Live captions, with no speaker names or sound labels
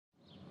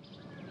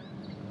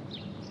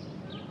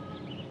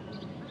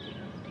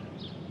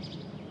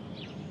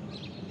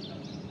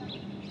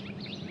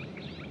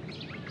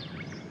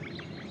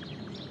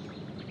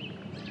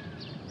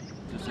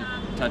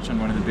touch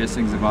on one of the best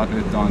things about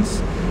Earthdance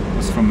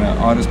was from an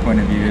artist point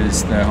of view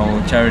is the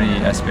whole charity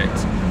aspect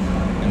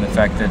and the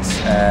fact that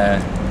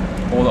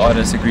all the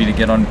artists agree to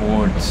get on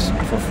board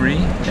for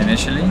free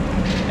initially,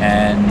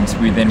 and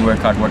we then work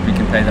out what we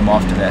can pay them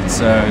after that.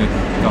 So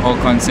the whole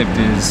concept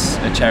is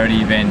a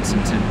charity event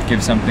and to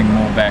give something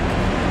more back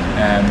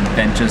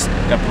than just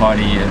a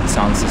party, a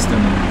sound system,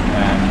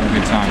 a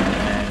good time.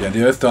 Yeah,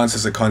 the Earthdance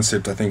as a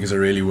concept I think is a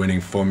really winning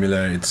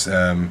formula.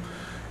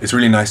 It's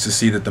really nice to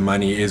see that the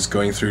money is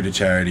going through to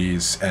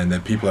charities and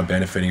that people are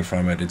benefiting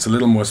from it. It's a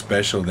little more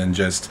special than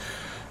just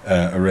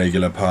a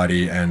regular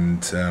party, and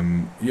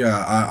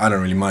yeah, I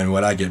don't really mind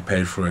what I get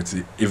paid for it.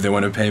 If they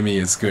want to pay me,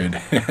 it's good.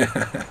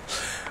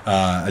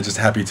 I'm just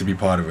happy to be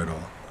part of it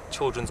all.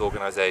 Children's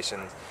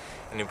organisations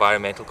and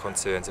environmental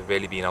concerns have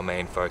really been our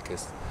main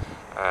focus,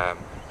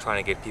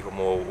 trying to get people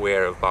more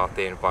aware about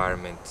their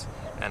environment,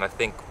 and I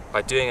think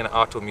by doing an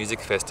outdoor music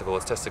festival,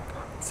 it's just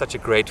such a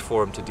great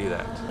forum to do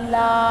that.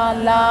 La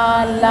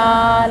la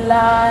la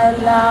la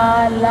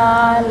la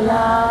la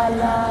la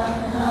la.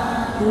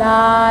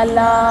 La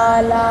la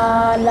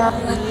la la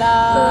la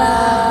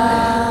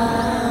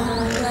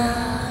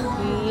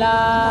la.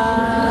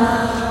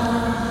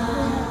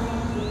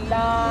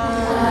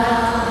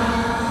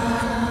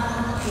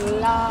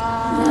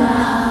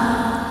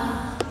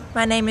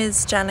 My name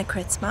is Jana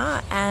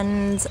Kretzma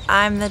and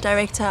I'm the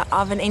director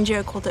of an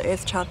NGO called the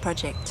Earthchild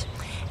Project.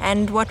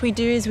 And what we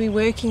do is we're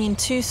working in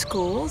 2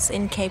 schools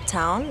in Cape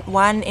Town,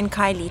 one in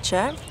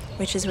Khayelitsha,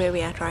 which is where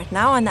we're at right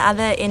now, and the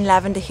other in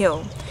Lavender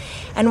Hill.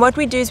 And what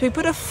we do is we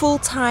put a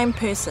full-time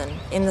person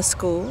in the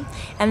school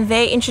and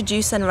they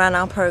introduce and run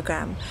our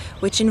program,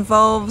 which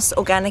involves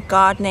organic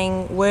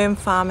gardening, worm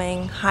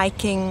farming,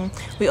 hiking.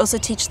 We also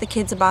teach the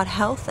kids about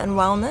health and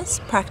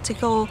wellness,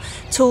 practical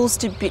tools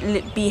to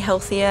be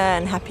healthier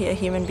and happier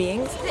human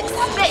beings.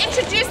 They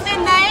introduce their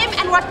name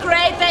and what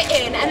grade they're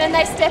in, and then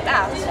they step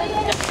out.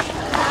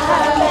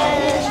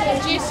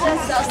 Introduce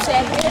themselves,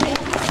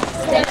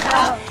 step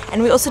out.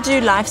 And we also do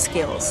life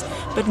skills,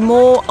 but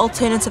more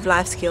alternative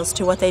life skills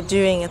to what they're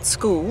doing at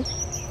school.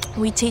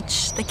 We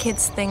teach the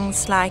kids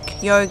things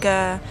like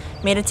yoga,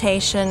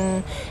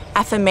 meditation,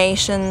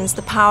 affirmations,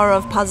 the power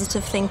of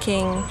positive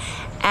thinking,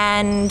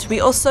 and we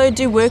also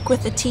do work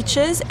with the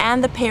teachers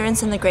and the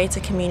parents in the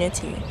greater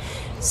community.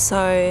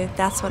 So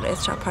that's what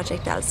Earthchild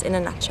Project does in a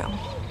nutshell.